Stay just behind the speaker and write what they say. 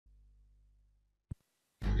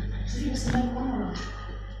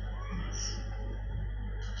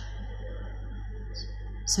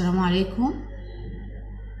السلام عليكم.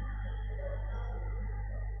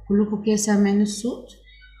 كلكم كده سامعين الصوت؟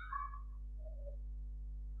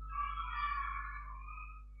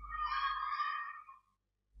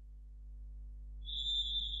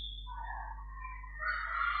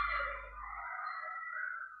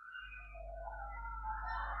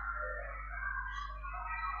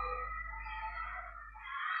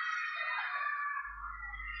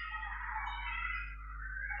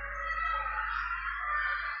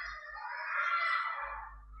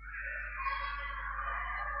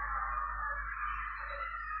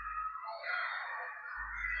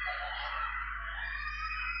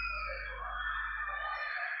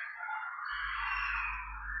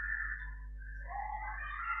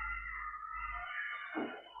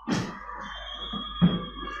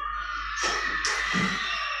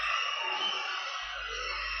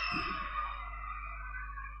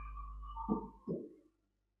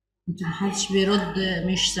 انتوا محدش بيرد؟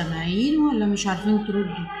 مش سامعين ولا مش عارفين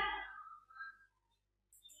تردوا؟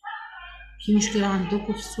 في مشكلة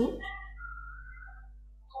عندكم في الصوت؟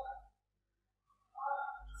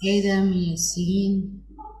 آدم، ياسين،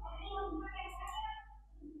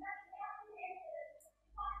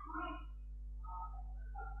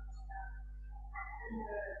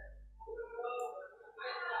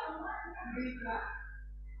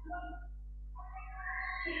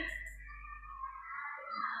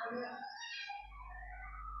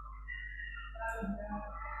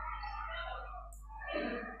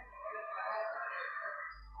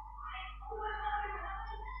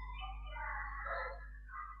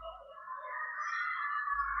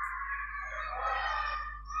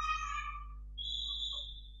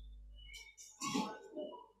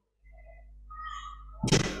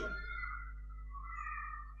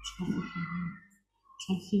 مش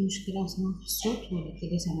عارف في مشكلة أصلا في الصوت ولا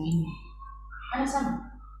كده سامعين؟ أنا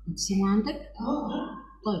سامعة. أنت سامعة عندك؟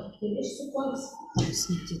 طيب ليش الصوت كويس؟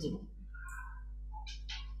 خلاص نبتدي.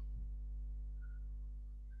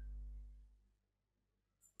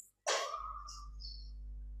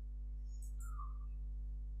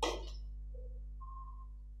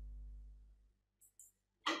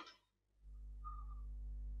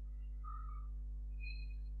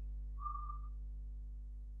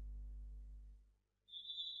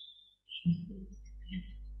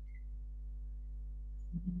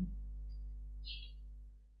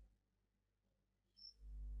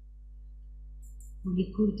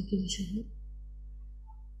 الريكورد كده شغال.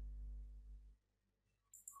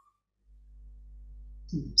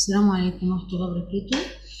 السلام عليكم ورحمة الله وبركاته.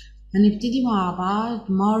 هنبتدي مع بعض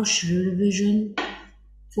March revision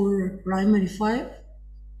for primary 5.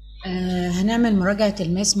 هنعمل مراجعة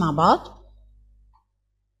الماس مع بعض.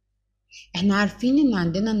 احنا عارفين ان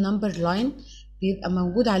عندنا النمبر لاين بيبقى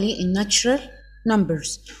موجود عليه الناتشرال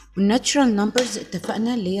نمبرز، والناتشرال نمبرز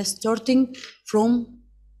اتفقنا اللي هي starting from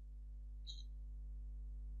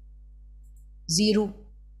 0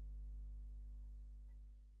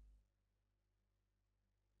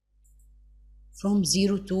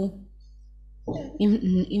 to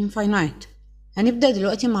infinite. هنبدأ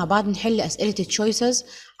دلوقتي مع بعض نحل أسئلة التشويسز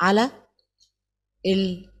على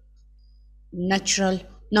ال natural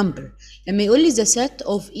number. لما يقول لي the set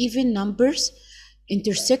of even numbers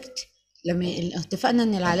intersect، لما اتفقنا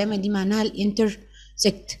ان العلامة دي معناها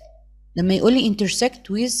intersect. لما يقول لي intersect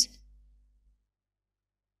with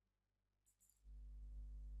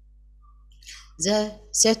the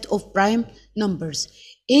set of prime numbers،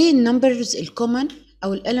 ايه النمبرز الكومن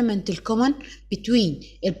او الاليمنت الكومن between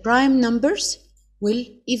البرايم نمبرز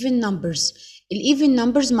والايفن نمبرز؟ الايفن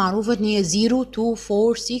نمبرز معروفه ان هي 0 2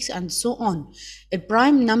 4 6 and so on.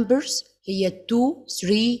 البرايم نمبرز هي 2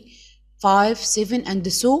 3 5 7 and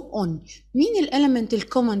so on. مين الاليمنت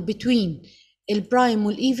الكومن between البرايم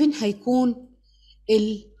والايفن؟ هيكون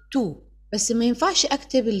ال2. بس ما ينفعش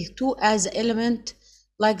اكتب ال2 as element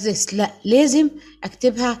like this، لا، لازم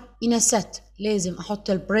اكتبها in a set، لازم احط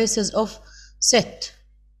ال braces of set.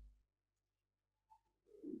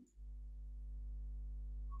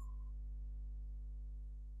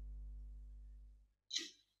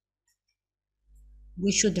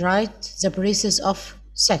 We should write the braces of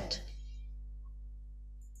set.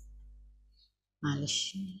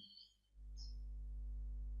 معلش.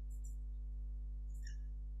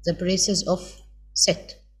 The braces of set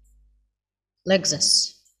like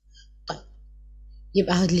this. طيب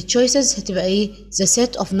يبقى ال choices هتبقى ايه؟ the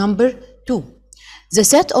set of number 2. The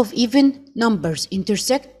set of even numbers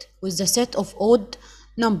intersect with the set of odd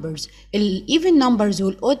numbers. ال even numbers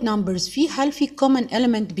وال odd numbers هل في common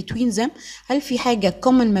element between them؟ هل في حاجة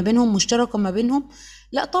common ما بينهم، مشتركة ما بينهم؟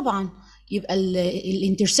 لا طبعا، يبقى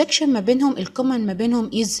الانترسكشن ما بينهم الكومن ما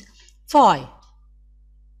بينهم is 5.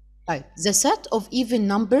 طيب the set of even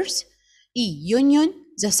numbers union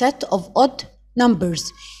the set of odd numbers.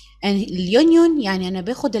 يعني اليونيون يعني انا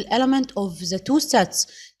باخد element of the two sets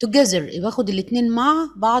together، باخد الاتنين مع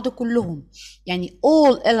بعض كلهم، يعني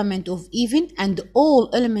all element of even and all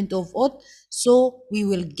element of odd, so we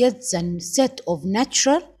will get the set of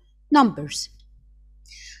natural numbers.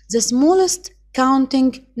 The smallest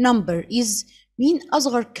counting number is مين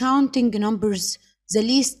أصغر counting numbers؟ the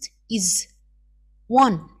least is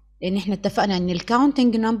 1، لأن احنا اتفقنا إن ال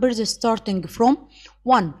counting numbers starting from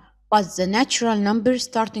 1 but the natural number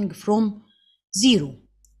starting from 0.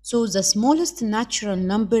 So the smallest natural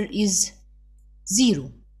number is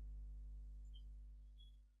 0.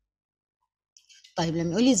 طيب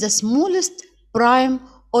لما يقول لي the smallest prime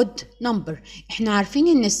odd number، احنا عارفين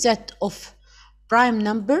إن الset of prime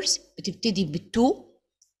numbers بتبتدي بال 2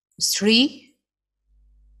 3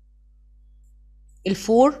 ال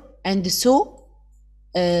 4 and so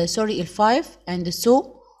sorry ال 5 and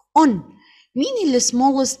so on. مين ال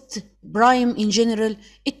smallest prime in general؟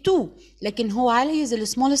 ال 2، لكن هو عايز ال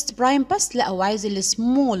smallest prime بس؟ لا، هو عايز ال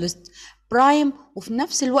smallest prime وفي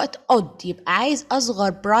نفس الوقت odd، يبقى عايز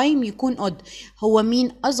أصغر prime يكون odd. هو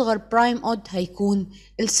مين أصغر prime odd؟ هيكون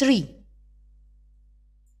ال 3.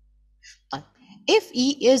 طيب if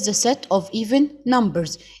E is the set of even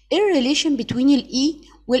numbers، ايه relation between ال E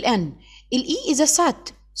وال N؟ ال E is a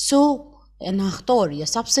set، so أنا هختار يا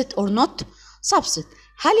subset or not subset.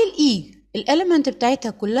 هل ال E الإليمنت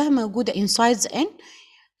بتاعتها كلها موجودة inside the N؟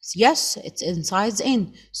 Yes, it's inside the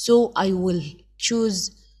N, so I will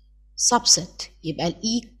choose subset. يبقى ال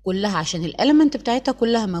E كلها عشان الإليمنت بتاعتها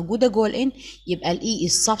كلها موجودة جوه ال N، يبقى ال E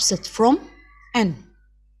is subset from N.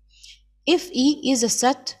 If E is a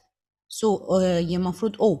set، so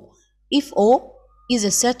المفروض O. If O is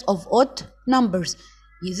a set of odd numbers،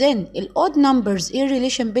 then ال odd numbers ايه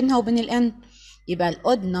relation بينها وبين ال N؟ يبقى ال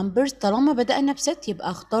odd numbers طالما بدأنا بست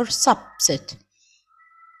يبقى اختار subset.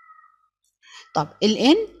 طب ال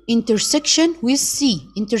N intersection with C.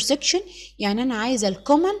 intersection يعني أنا عايزة ال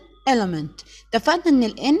common element. اتفقنا إن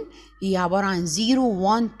ال N هي عبارة عن 0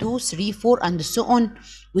 1 2 3 4 and so on،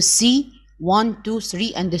 وال C 1 2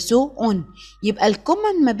 3 and so on. يبقى ال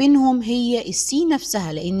common ما بينهم هي ال C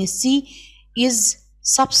نفسها، لأن ال C is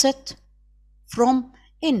subset from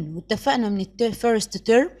N. واتفقنا من first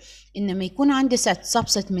term إن لما يكون عندي set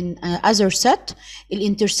subset من other set،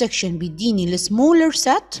 الانترسكشن بيديني ال smaller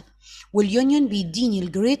set واليونيون بيديني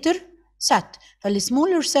الجريتر set.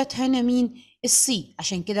 فالسمولر set هنا مين؟ السي،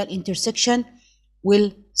 عشان كده الانترسكشن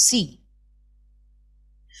والسي.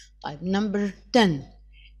 طيب نمبر 10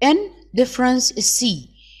 n difference السي.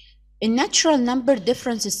 الناتشرال نمبر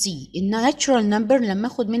difference السي. الناتشرال نمبر لما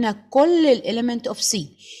اخد منها كل الاليمنت اوف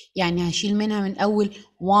سي، يعني هشيل منها من اول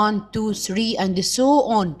 1 2 3 and so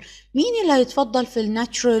on، مين اللي هيتفضل في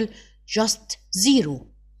الناتشرال؟ just 0.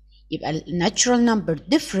 يبقى الناتشرال نمبر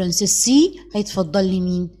ديفرنس السي هيتفضل لي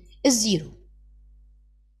مين؟ الزيرو.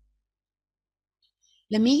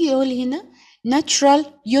 لما يجي يقول هنا ناتشرال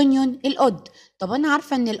يونيون الاود، طب انا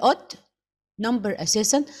عارفه ان الاود نمبر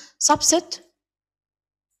اساسا subset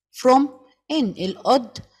from n.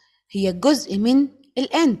 الاود هي جزء من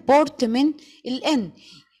الان، بورت من الان.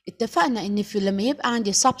 اتفقنا ان في لما يبقى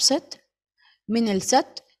عندي subset من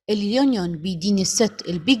الست، اليونيون بيديني الست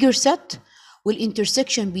البيجر ست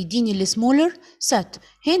والانترسكشن بيديني السمولر ست.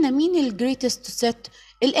 هنا مين الجريتست ست؟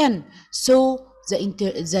 الان. So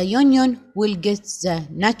the union will get the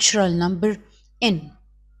natural number n.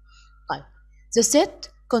 طيب the set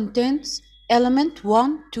contains element 1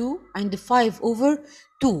 2 and 5 over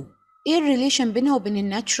 2. ايه الريليشن بينها وبين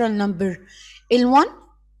الناتشرال نمبر؟ ال1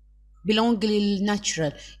 belong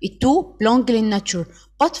للناتشرال، ال2 belong للناتشرال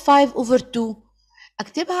but 5 over 2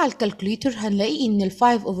 اكتبها على الكالكوليتر هنلاقي ان ال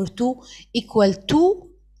 5 over 2 equal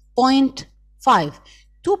 2.5.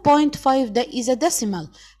 2.5 ده is a decimal.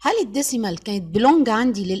 هل الديسيمال كانت belong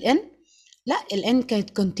عندي للN؟ لا، الN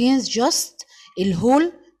كانت contains just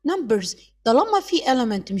الهول numbers. طالما في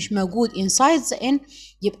element مش موجود inside the N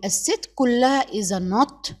يبقى الست كلها is a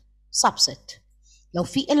not subset. لو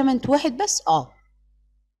في element واحد بس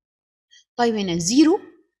طيب هنا 0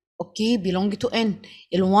 اوكي belong to N،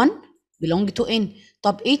 ال1 belong to N.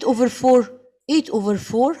 طب 8 over 4 8 over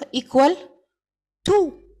 4 equal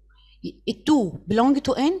 2. ال 2 belong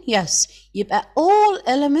to N yes، يبقى all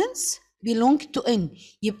elements belong to N،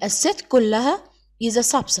 يبقى الست كلها is a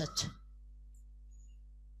subset.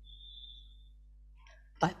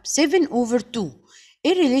 طيب 7 over 2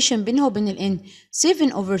 ايه الريليشن بينها وبين ال N؟ 7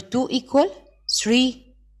 over 2 equal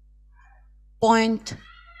 3.5.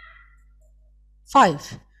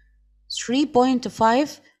 5. 3.5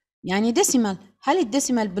 يعني decimal. هل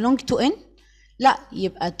الديسيمال belong to n؟ لا.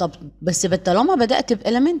 يبقى طب بس طالما بدأت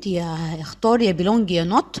بإليمنت يا هختار يا belong يا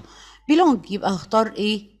not belong. يبقى هختار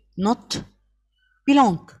ايه؟ not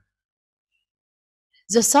belong.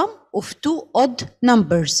 The sum of two odd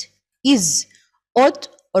numbers is odd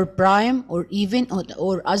or prime or even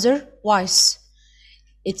or otherwise.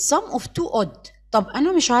 It's sum of two odd. طب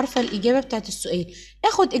أنا مش عارفة الإجابة بتاعت السؤال.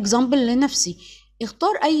 اخد example لنفسي.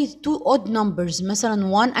 اختار أي two odd numbers مثلا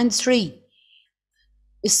 1 and 3.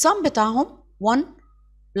 السم بتاعهم 1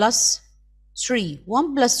 plus 3.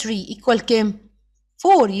 1 plus 3 equal كام؟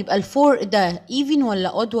 4. يبقى ال 4 ده even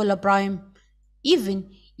ولا odd ولا prime؟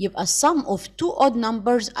 even. يبقى sum of two odd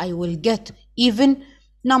numbers I will get even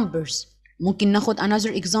numbers. ممكن ناخد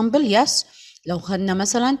another example. yes. لو خدنا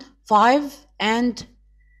مثلا 5 and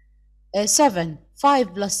 7.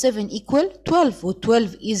 5 plus 7 equal 12 و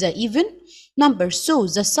 12 is a even number. So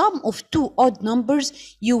the sum of two odd numbers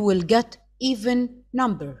you will get even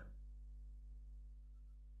number.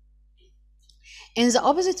 In the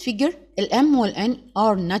opposite figure, الm والn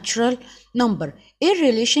are natural number. ايه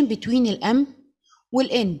relation between الm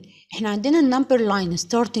والn؟ احنا عندنا النمبر line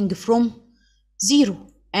starting from 0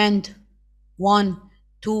 and 1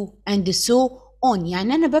 2 and so on.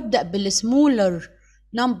 يعني أنا ببدأ بالsmaller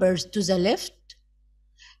numbers to the left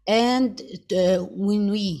and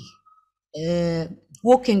when we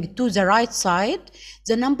walking to the right side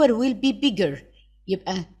the number will be bigger.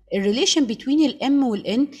 يبقى الريليشن between الام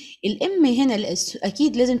والان، الام هنا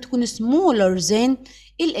اكيد لازم تكون smaller than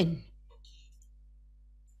الان.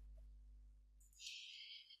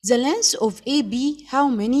 The length of AB how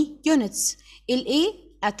many units؟ ال A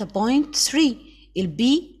at a point 3, ال B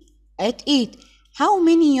at 8. How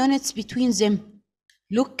many units between them؟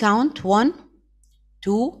 look count 1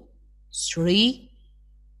 2 3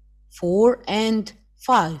 4 and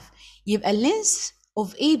 5. يبقى length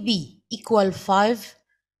of AB equal 5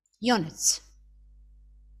 units.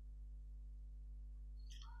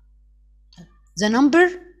 The number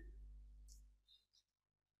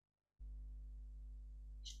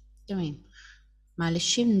تمام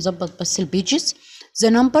معلش بنظبط بس البيجز. The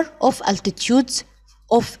number of altitudes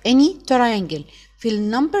of any triangle. في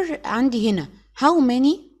النمبر عندي هنا how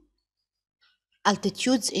many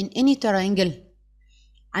altitudes in any triangle؟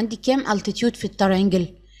 عندي كام altitude في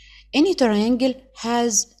التريانجل؟ any triangle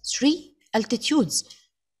has 3 altitudes.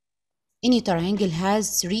 Any triangle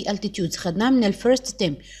has 3 altitudes. خدناها من الفيرست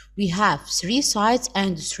term. We have 3 sides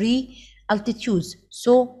and 3 altitudes.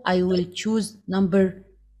 So I will choose number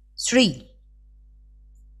 3.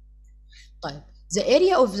 طيب the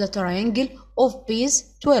area of the triangle of base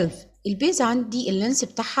 12. البيز عندي اللينس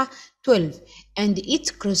بتاعها 12 and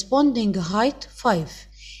its corresponding height 5.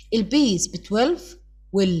 البيز ب 12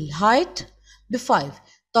 والهايت ب 5.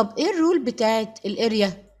 طب ايه الرول بتاعت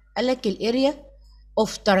الاريا؟ قالك الاريا of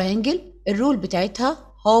triangle الرول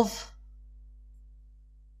بتاعتها half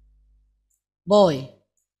by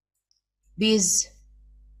base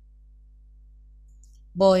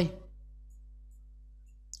by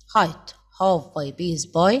height. half by base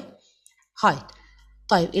by height.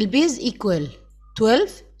 طيب البيز equal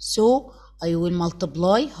 12 so I will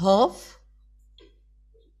multiply half.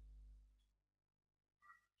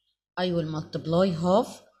 I will multiply half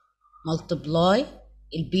multiply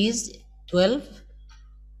البيز 12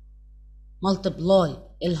 multiply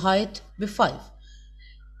الهايت ب 5.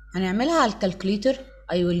 هنعملها على الكالكوليتر.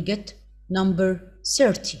 I will get number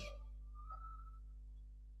 30.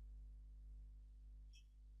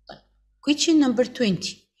 Question number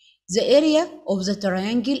 20. The area of the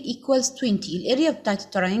triangle equals 20. الاريا بتاعت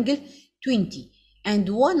التريانجل 20 and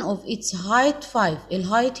one of its height 5.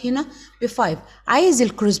 الهايت هنا ب 5. عايز ال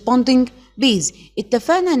corresponding base.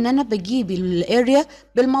 اتفقنا ان انا بجيب الاريا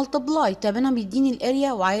بالمالتبلاي. طب انا بيديني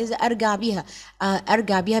الاريا وعايزه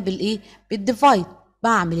ارجع بيها بالايه؟ بالديفايد.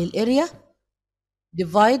 بعمل الاريا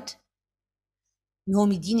ديفايد. هو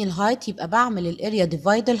مديني الهايت يبقى بعمل الاريا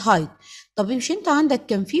ديفايد الهايت. طب مش انت عندك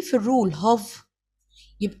كان في الرول هاف؟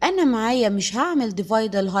 يبقى انا معايا مش هعمل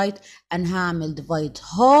ديفايد الهايت، انا هعمل ديفايد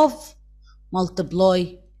هاف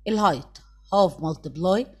ملتبلاي الهايت. هاف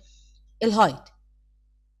ملتبلاي الهايت.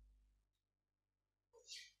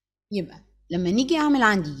 يبقى لما نيجي اعمل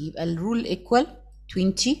عندي يبقى الرول ايكوال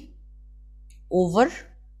 20 اوفر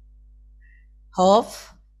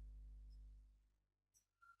هاف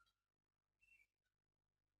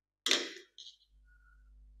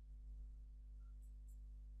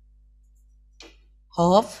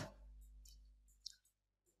هاف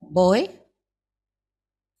باي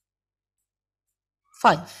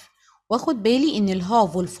 5. واخد بالي ان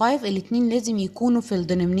الهاف والفايف الاتنين لازم يكونوا في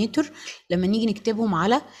الدينومينيتور لما نيجي نكتبهم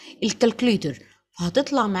على الكالكوليتر،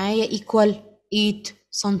 فهتطلع معايا equal 8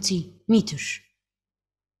 سنتيمتر.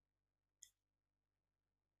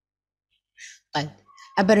 طيب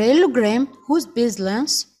a parallelogram whose base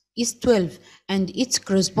length is 12 and its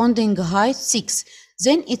corresponding height 6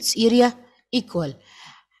 then its area equal.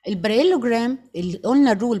 الباراليلوجرام اللي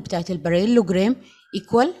قلنا الرول بتاعت الباراليلوجرام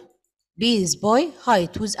equal base by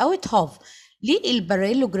height without half. ليه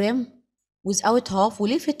الباراليلوجرام without half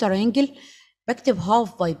وليه في الترينجل بكتب half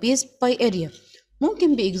by base by area؟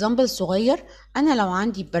 ممكن بإكزامبل صغير. أنا لو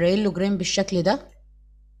عندي باراليلوجرام بالشكل ده،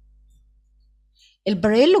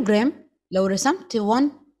 الباراليلوجرام لو رسمت one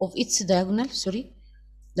of its diagonal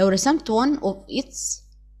لو رسمت one of its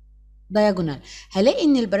diagonal هلاقي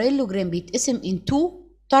ان الباراليلوجرام بيتقسم in two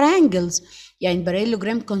triangles. يعني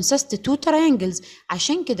الباراليلوجرام consist two triangles،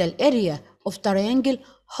 عشان كده الاريا of triangle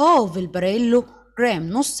half الباراليلوجرام،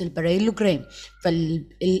 نص الباراليلوجرام.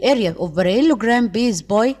 فالاريا of parallelogram base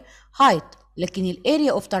by height، لكن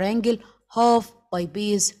الاريا of triangle half by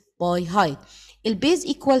base by height. البيز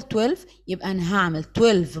equal 12 يبقى انا هعمل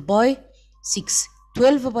 12 by 6.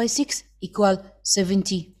 12 by 6 equal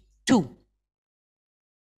 72.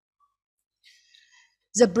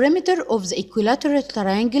 The perimeter of the equilateral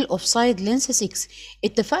triangle of side length 6.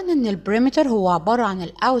 اتفقنا ان البريمتر هو عبارة عن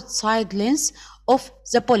ال outside length of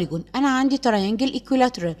the polygon. انا عندي triangle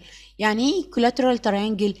equilateral. يعني ايه equilateral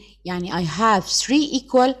triangle؟ يعني I have 3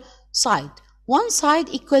 equal side. one side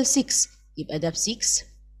equal 6 يبقى ده ب 6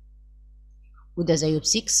 وده زيه ب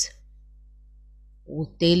 6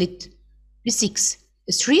 والتالت ب 6.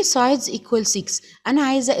 3 sides equal 6. أنا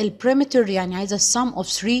عايزة البريمتر، يعني عايزة sum of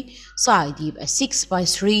 3 side، يبقى 6 by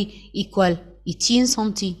 3 equal 18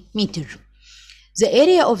 سنتيمتر. The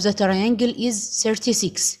area of the triangle is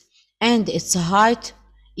 36 and its height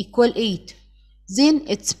equal 8. Then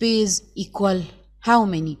its base equal how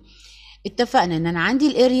many؟ اتفقنا ان انا عندي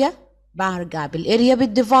الاريا برجع بالاريا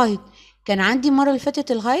بالديفايد. كان عندي المره اللي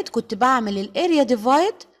فاتت الهايت كنت بعمل الاريا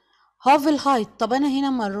ديفايد هاف الهايت. طب انا هنا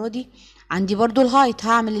المره دي عندي برضو الهايت،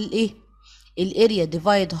 هعمل الايه؟ الاريا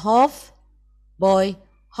ديفايد هاف باي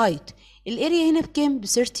هايت. الاريا هنا بكام؟ ب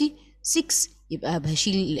 36. يبقى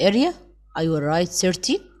هشيل الاريا I will write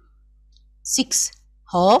 36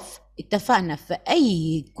 هاف. اتفقنا في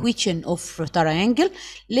اي equation of triangle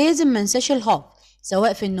لازم ما انساش الهاف،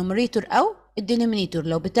 سواء في النوميريتور او الدينومينيتور.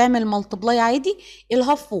 لو بتعمل ملتبلاي عادي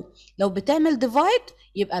الهاف فوق، لو بتعمل ديفايد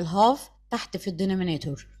يبقى الهاف تحت في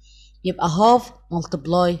الدينومينيتور، يبقى هاف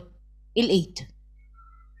ملتبلاي ال 8.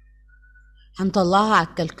 هنطلعها على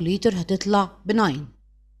الكالكوليتر هتطلع ب 9.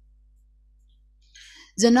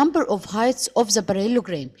 The number of heights of the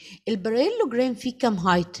parallelogram. الباراليلوجرام فيه كام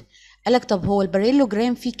هايت؟ قالك طب هو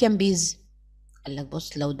الباراليلوجرام فيه كام بيز؟ قالك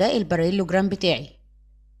بص، لو ده الباراليلوجرام بتاعي،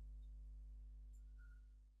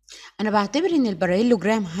 انا بعتبر ان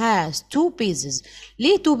الباراليلوجرام has two bases.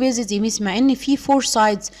 ليه two bases يا ميس؟ مع ان فيه 4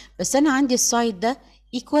 sides، بس انا عندي السايد ده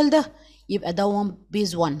equal ده، يبقى ده 1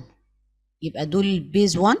 base 1، يبقى دول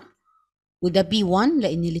base 1 وده B1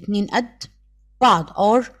 لان الاتنين قد بعض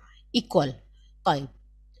are equal. طيب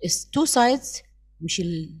two sides مش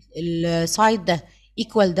السايد ده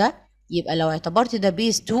equal ده، يبقى لو اعتبرت ده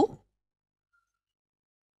base 2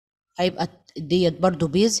 هيبقى ديت برضو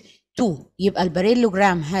بيز 2، يبقى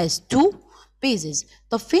الباراليلوجرام has 2 bases.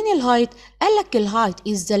 طب فين الهايت؟ قالك الهايت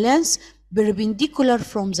is the length perpendicular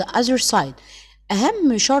from the other side.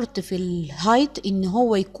 أهم شرط في الهايت إن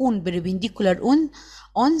هو يكون perpendicular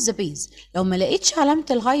on the base. لو ما لقيتش علامة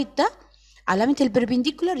الهايت ده، علامة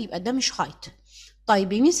البربنديكولار، يبقى ده مش هايت.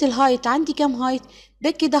 طيب يميس الهايت عندي كام هايت؟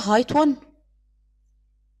 ده كده هايت 1.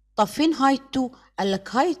 طب فين هايت 2؟ قال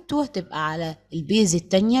لك هايت 2 هتبقى على البيز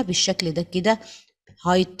التانية بالشكل ده كده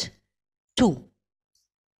هايت 2.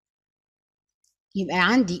 يبقى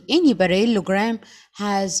عندي any parallelogram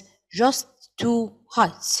has just two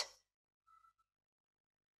heights.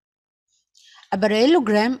 A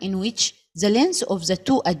parallelogram in which the length of the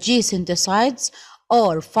two adjacent sides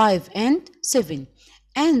are 5 and 7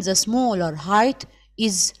 and the smaller height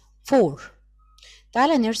is 4.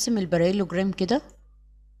 تعالى نرسم الباراليلوجرام كده.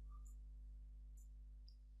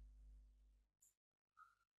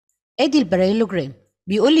 ادي الباراليلوجرام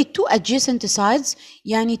بيقول لي two adjacent sides،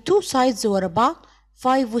 يعني two sides ورا بعض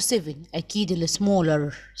 5 و 7. اكيد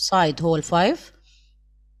السمولر سايد هو ال 5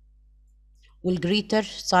 والجريتر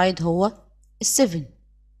سايد هو ال 7.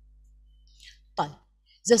 طيب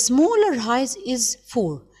the smaller height is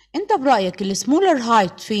 4. انت برأيك السمولر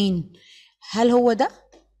height فين؟ هل هو ده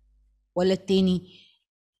ولا التاني؟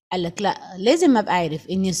 قال لك لا، لازم ابقى عارف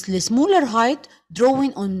ان السمولر height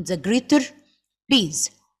drawing on the greater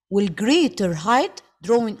base. والgreater height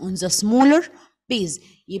drawing on the smaller base.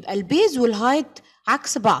 يبقى البيز والهايت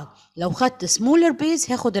عكس بعض. لو خدت smaller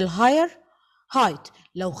base هاخد الهاير height،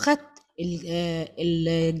 لو خدت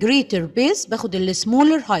الجريتر بيز باخد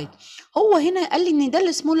السمولر هايت. هو هنا قال لي ان ده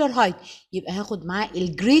السمولر هايت، يبقى هاخد معاه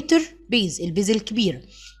الجريتر بيز، البيز الكبيره.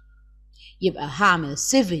 يبقى هعمل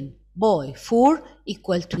 7 by 4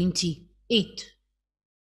 equal 28.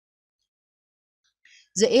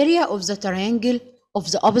 The area of the triangle of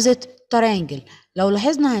the opposite triangle. لو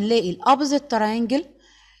لاحظنا هنلاقي ال opposite triangle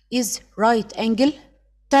is right angle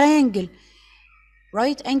triangle.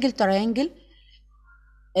 right angle triangle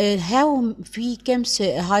how في كام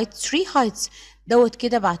height؟ 3 heights. دوت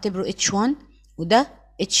كده بعتبره H1 وده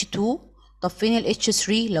H2. طب فين ال H3؟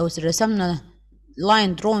 لو رسمنا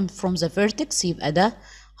line drawn from the vertex يبقى ده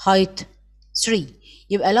height 3.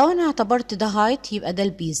 يبقى لو انا اعتبرت ده height يبقى ده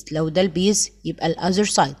البيز، لو ده البيز يبقى ال other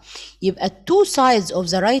side. يبقى two sides of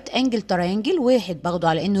the right angle triangle، واحد باخده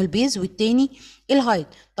على انه البيز والتاني الهايت.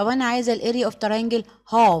 طب انا عايزه الاريا اوف triangle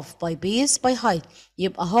half by base by height،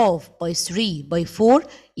 يبقى half by 3 by 4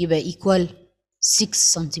 يبقى equal 6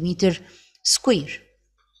 سنتيمتر سكوير.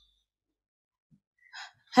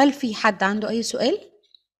 هل في حد عنده اي سؤال؟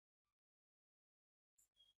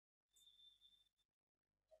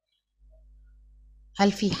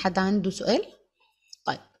 هل في حد عنده سؤال؟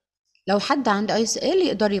 طيب لو حد عنده اي سؤال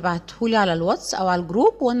يقدر يبعتهولي على الواتس او على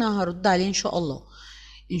الجروب وانا هرد عليه ان شاء الله.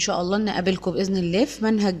 ان شاء الله نقابلكم باذن الله في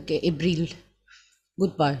منهج ابريل.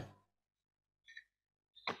 جود باي.